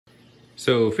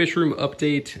So fish room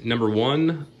update number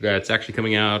 1, that's actually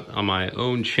coming out on my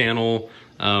own channel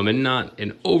and not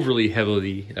an overly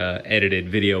heavily edited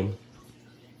video.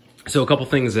 So a couple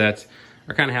things that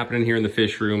are kind of happening here in the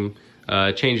fish room,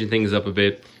 changing things up a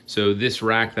bit. So this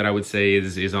rack that I would say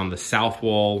is on the south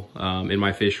wall in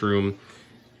my fish room.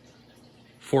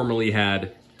 Formerly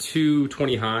had two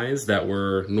 20 highs that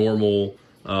were normal,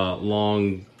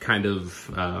 long kind of,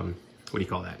 what do you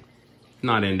call that?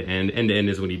 Not end to end. End to end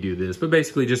is when you do this, but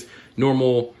basically just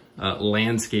normal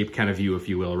landscape kind of view, if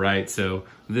you will, right? So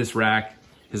this rack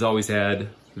has always had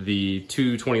the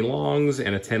two 20 longs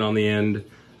and a 10 on the end,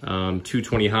 two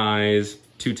 20 highs,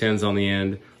 two 10s on the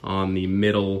end, on the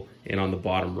middle and on the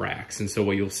bottom racks. And so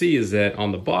what you'll see is that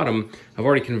on the bottom, I've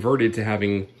already converted to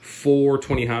having 4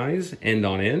 20 highs end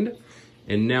on end.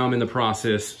 And now I'm in the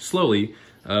process slowly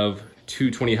of 2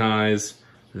 20 highs,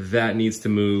 that needs to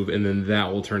move, and then that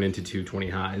will turn into 2 20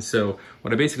 highs. So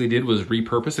what I basically did was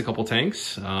repurpose a couple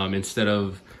tanks instead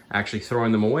of actually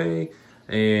throwing them away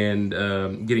and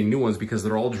getting new ones, because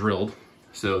they're all drilled.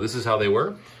 So this is how they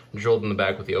were, drilled in the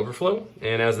back with the overflow.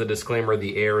 And as the disclaimer,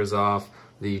 the air is off,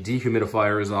 the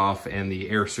dehumidifier is off, and the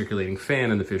air circulating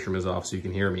fan in the fish room is off so you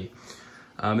can hear me.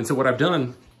 And so what I've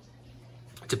done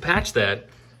to patch that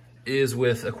is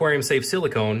with aquarium safe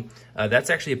silicone. That's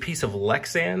actually a piece of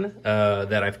Lexan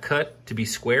that I've cut to be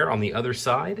square on the other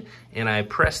side, and I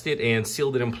pressed it and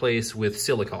sealed it in place with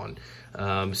silicone.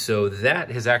 So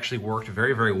that has actually worked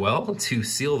very, very well to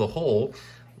seal the hole.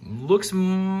 Looks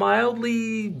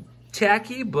mildly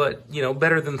tacky, but you know,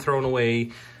 better than throwing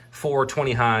away 4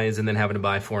 20 highs and then having to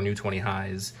buy 4 new 20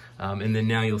 highs. And then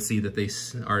now you'll see that they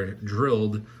are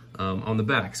drilled on the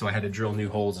back. So I had to drill new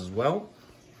holes as well.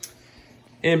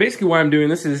 And basically why I'm doing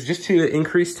this is just to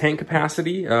increase tank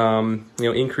capacity,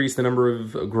 increase the number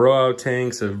of grow out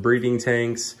tanks, of breeding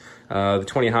tanks. The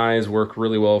 20 highs work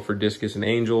really well for discus and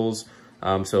angels.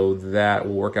 So that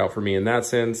will work out for me in that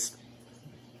sense.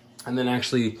 And then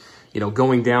actually,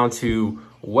 going down to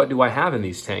what do I have in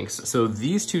these tanks? So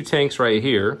these 2 tanks right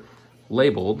here,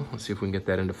 labeled, let's see if we can get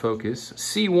that into focus,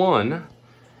 C1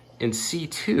 and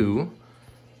C2.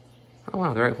 Oh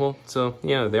wow, they're right. Well, so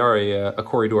yeah, they are a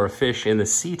Corydoras fish in the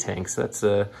C tanks.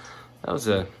 That was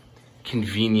a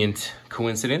convenient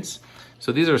coincidence.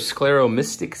 So these are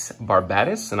Scleromystix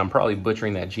barbatus, and I'm probably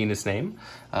butchering that genus name.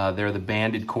 They're the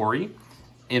banded Cory.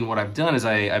 And what I've done is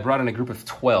I brought in a group of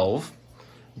 12,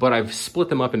 but I've split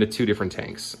them up into 2 different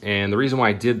tanks. And the reason why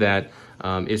I did that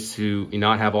is to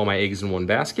not have all my eggs in one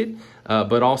basket,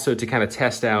 but also to kind of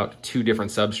test out 2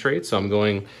 different substrates. So I'm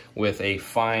going with a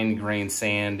fine grained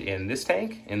sand in this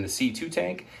tank, in the C2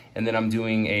 tank, and then I'm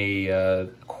doing a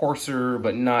coarser,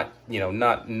 but not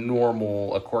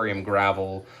normal aquarium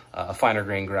gravel, a finer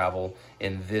grain gravel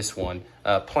in this one.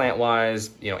 Plant-wise,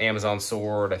 Amazon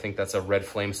sword, I think that's a red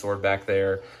flame sword back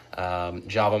there,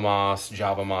 Java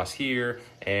moss here,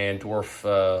 and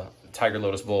dwarf tiger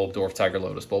lotus bulb, dwarf tiger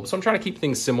lotus bulb. So I'm trying to keep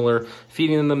things similar,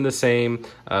 feeding them the same.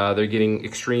 They're getting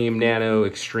extreme nano,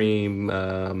 extreme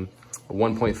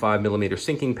 1.5 millimeter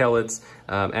sinking pellets,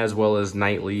 as well as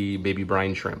nightly baby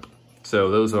brine shrimp.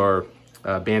 So those are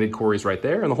banded Corys right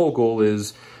there. And the whole goal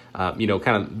is, kind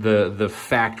of the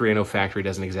factory. I know factory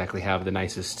doesn't exactly have the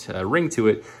nicest ring to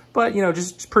it, but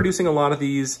just producing a lot of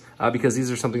these because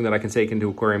these are something that I can take into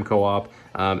aquarium co-op,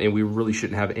 and we really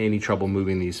shouldn't have any trouble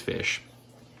moving these fish.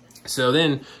 So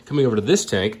then coming over to this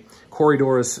tank,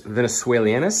 Corydoras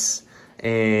venezuelanus,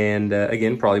 and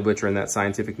again, probably butchering that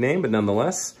scientific name, but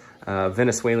nonetheless,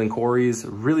 Venezuelan Corys,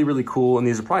 really, really cool. And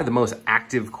these are probably the most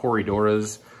active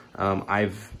Corydoras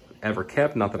I've ever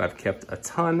kept. Not that I've kept a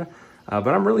ton, but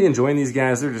I'm really enjoying these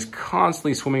guys. They're just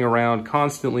constantly swimming around,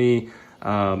 constantly,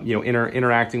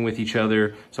 interacting with each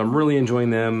other. So I'm really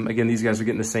enjoying them. Again, these guys are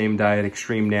getting the same diet,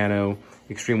 extreme nano,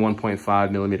 extreme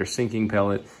 1.5 millimeter sinking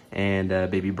pellet, and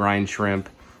baby brine shrimp.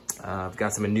 I've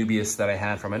got some Anubias that I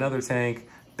had from another tank,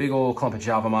 big old clump of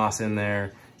Java moss in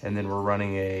there, and then we're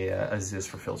running a Ziz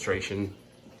for filtration.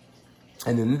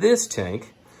 And then this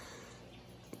tank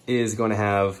is going to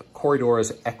have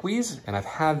Corydoras equis, and I've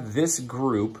had this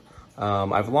group.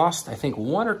 I've lost, I think,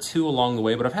 1 or 2 along the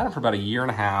way, but I've had them for about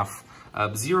 1.5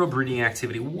 years. Zero breeding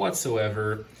activity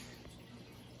whatsoever.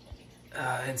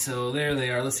 And so there they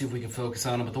are. Let's see if we can focus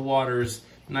on them. But the water's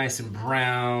nice and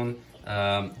brown.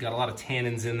 Got a lot of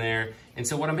tannins in there. And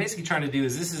so what I'm basically trying to do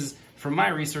is, from my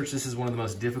research, this is one of the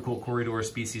most difficult Corydoras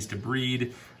species to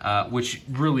breed, which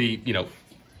really,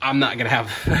 I'm not gonna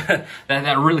have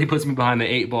that really puts me behind the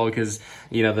 8 ball, because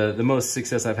you know the most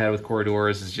success I've had with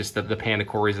Corridors is just the panda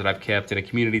cories that I've kept in a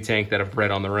community tank that I've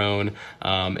bred on their own,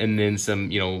 and then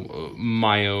some, you know,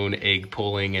 my own egg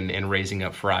pulling and raising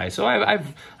up fry. So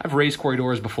I've raised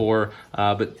Corridors before,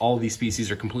 but all of these species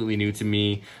are completely new to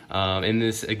me, and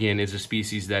this again is a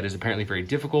species that is apparently very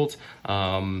difficult.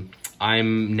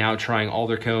 I'm now trying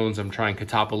alder cones. I'm trying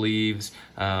catappa leaves.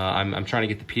 I'm trying to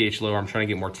get the pH lower. I'm trying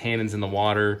to get more tannins in the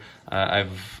water.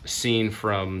 I've seen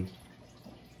from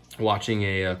watching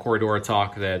a Corridora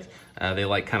talk that they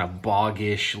like kind of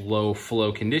boggish, low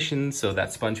flow conditions. So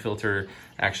that sponge filter,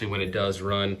 actually, when it does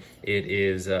run, it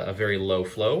is a very low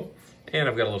flow. And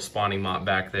I've got a little spawning mop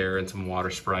back there and some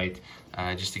water sprite,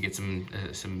 just to get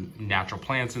some natural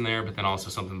plants in there, but then also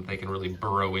something that they can really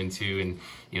burrow into and,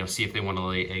 you know, see if they want to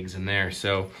lay eggs in there.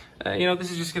 So, you know,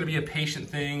 this is just going to be a patient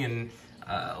thing, and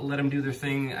let them do their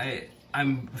thing.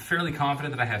 I'm fairly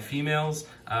confident that I have females.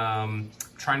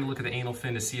 Trying to look at the anal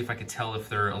fin to see if I could tell if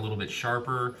they're a little bit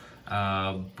sharper,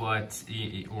 or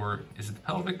is it the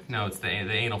pelvic? No, it's the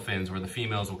anal fins, where the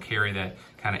females will carry that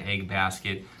kind of egg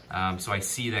basket. So I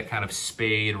see that kind of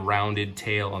spade, rounded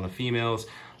tail on the females,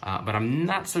 but I'm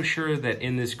not so sure that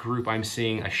in this group I'm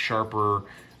seeing a sharper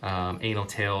anal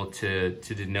tail to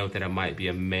denote that it might be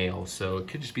a male. So it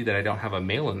could just be that I don't have a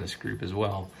male in this group as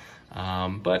well.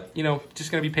 But, you know,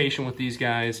 just gonna be patient with these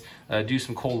guys, do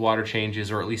some cold water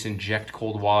changes, or at least inject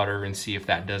cold water and see if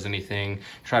that does anything.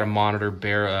 Try to monitor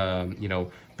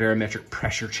barometric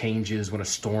pressure changes when a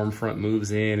storm front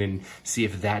moves in, and see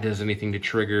if that does anything to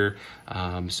trigger.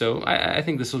 So I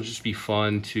think this will just be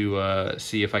fun to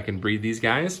see if I can breed these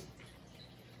guys.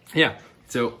 Yeah,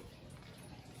 so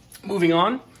moving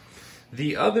on.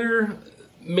 The other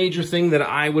major thing that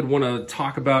I would want to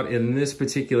talk about in this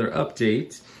particular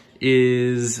update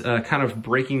is kind of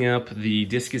breaking up the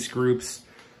discus groups.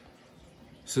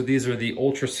 So these are the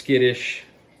ultra skittish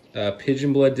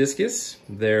pigeon blood discus.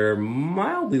 They're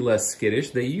mildly less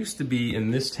skittish. They used to be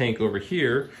in this tank over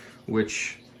here,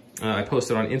 which I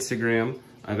posted on Instagram.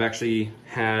 I've actually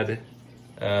had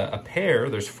a pair.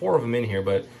 There's 4 of them in here,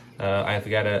 but I've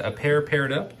got a pair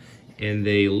paired up, and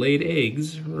they laid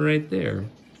eggs right there.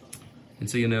 And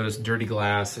so you'll notice dirty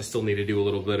glass. I still need to do a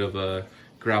little bit of a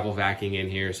gravel vacuuming in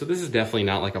here. So this is definitely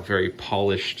not like a very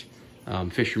polished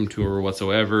fish room tour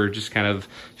whatsoever, just kind of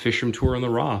fish room tour on the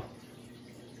raw.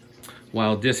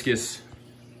 While discus,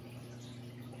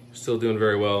 still doing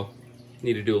very well.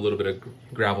 Need to do a little bit of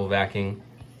gravel vacuuming.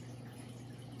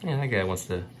 Yeah, that guy wants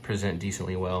to present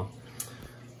decently well.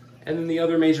 And then the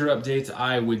other major updates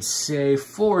I would say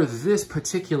for this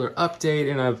particular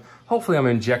update, and hopefully I'm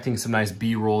injecting some nice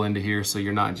B-roll into here so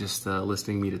you're not just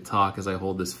listening to me to talk as I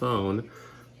hold this phone.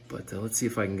 But let's see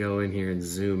if I can go in here and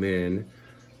zoom in.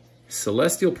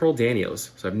 Celestial Pearl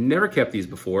Danios. So I've never kept these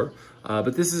before,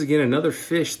 but this is again another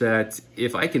fish that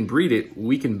if I can breed it,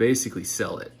 we can basically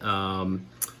sell it. And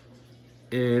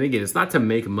again, it's not to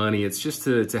make money, it's just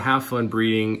to have fun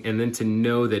breeding, and then to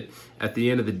know that at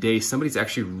the end of the day, somebody's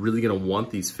actually really gonna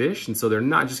want these fish, and so they're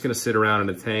not just gonna sit around in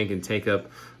a tank and take up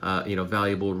you know,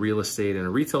 valuable real estate in a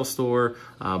retail store,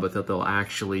 but that they'll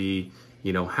actually,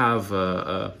 you know, have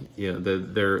you know,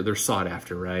 they're sought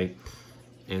after, right?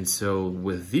 And so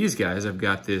with these guys, I've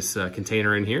got this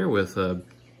container in here with a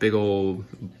big old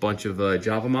bunch of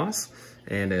Java moss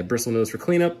and a bristle nose for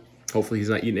cleanup. Hopefully he's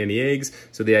not eating any eggs.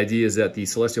 So the idea is that the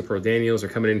Celestial Pearl Danios are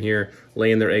coming in here,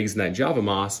 laying their eggs in that Java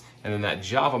moss, and then that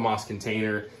Java moss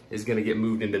container is gonna get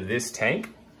moved into this tank.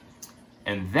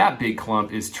 And that big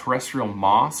clump is terrestrial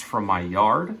moss from my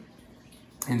yard.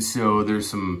 And so there's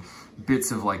some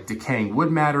bits of like decaying wood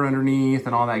matter underneath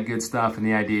and all that good stuff. And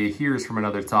the idea here is from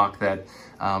another talk that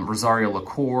Rosario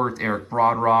Lacourt, Eric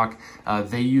Broadrock,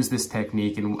 they use this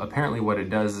technique, and apparently what it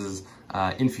does is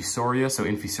infusoria. So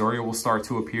infusoria will start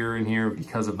to appear in here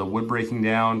because of the wood breaking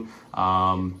down.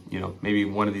 You know, maybe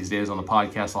one of these days on the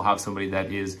podcast, I'll have somebody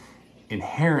that is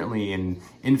inherently and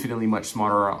infinitely much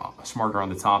smarter on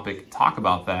the topic talk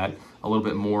about that a little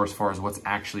bit more as far as what's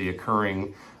actually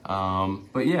occurring.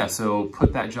 But yeah, so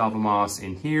put that Java moss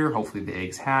in here. Hopefully the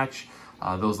eggs hatch.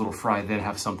 Those little fry then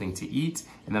have something to eat,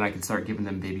 and then I can start giving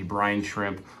them baby brine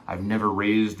shrimp. I've never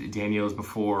raised Danios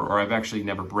before, or I've actually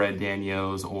never bred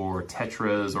Danios or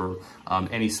tetras or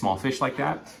any small fish like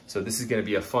that. So this is gonna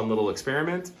be a fun little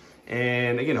experiment.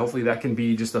 And again, hopefully that can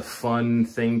be just a fun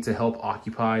thing to help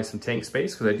occupy some tank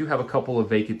space, because I do have a couple of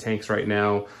vacant tanks right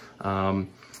now.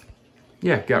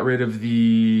 Yeah, got rid of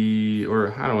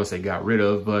or I don't want to say got rid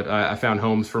of, but I found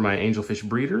homes for my angelfish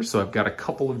breeders. So I've got a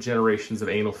couple of generations of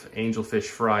angelfish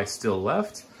fry still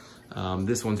left.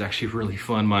 This one's actually really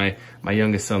fun. My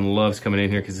youngest son loves coming in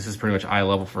here because this is pretty much eye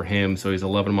level for him. So he's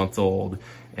 11 months old.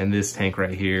 And this tank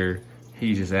right here,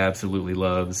 he just absolutely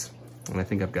loves. And I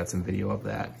think I've got some video of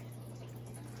that.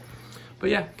 But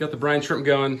yeah, got the brine shrimp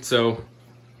going. So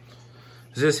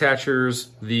this hatchers,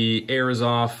 the air is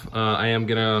off. I am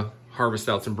gonna harvest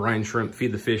out some brine shrimp,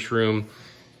 feed the fish room.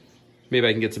 Maybe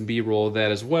I can get some B-roll of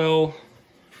that as well.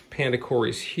 Panda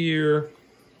Cory's here.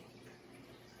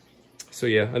 So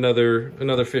yeah,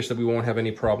 another fish that we won't have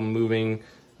any problem moving.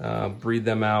 Breed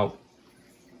them out,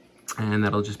 and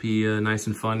that'll just be nice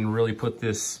and fun and really put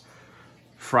this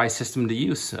fry system to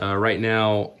use. Right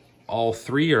now, all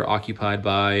three are occupied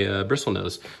by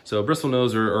bristlenose. So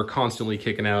bristlenose are constantly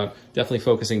kicking out, definitely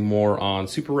focusing more on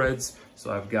super reds.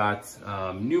 So I've got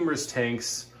numerous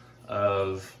tanks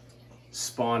of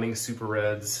spawning super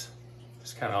reds,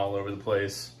 just kind of all over the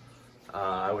place.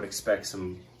 I would expect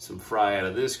some fry out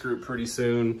of this group pretty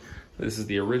soon. This is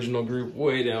the original group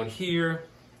way down here.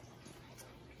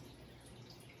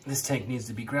 This tank needs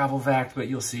to be gravel vacked, but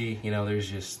you'll see, you know,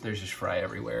 there's just fry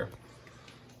everywhere.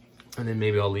 And then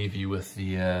maybe I'll leave you with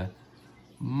the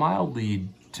mildly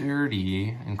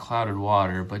dirty and clouded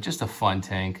water, but just a fun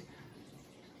tank.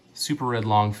 Super red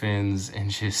longfins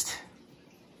and just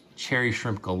cherry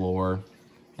shrimp galore.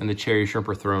 And the cherry shrimp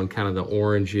are throwing kind of the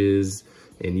oranges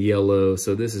and yellow,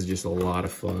 so this is just a lot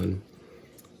of fun.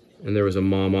 And there was a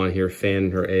mom on here fanning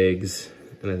her eggs,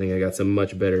 and I think I got some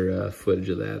much better footage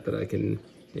of that I can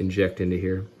inject into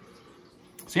here.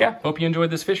 So yeah, hope you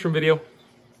enjoyed this fish room video.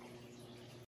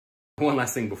 One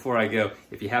last thing before I go,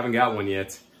 if you haven't got one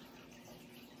yet,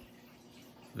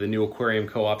 the new Aquarium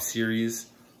Co-op series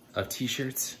of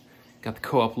t-shirts. Got the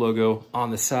Co-op logo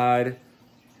on the side,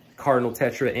 Cardinal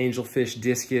Tetra, Angelfish,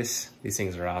 Discus. These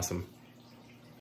things are awesome.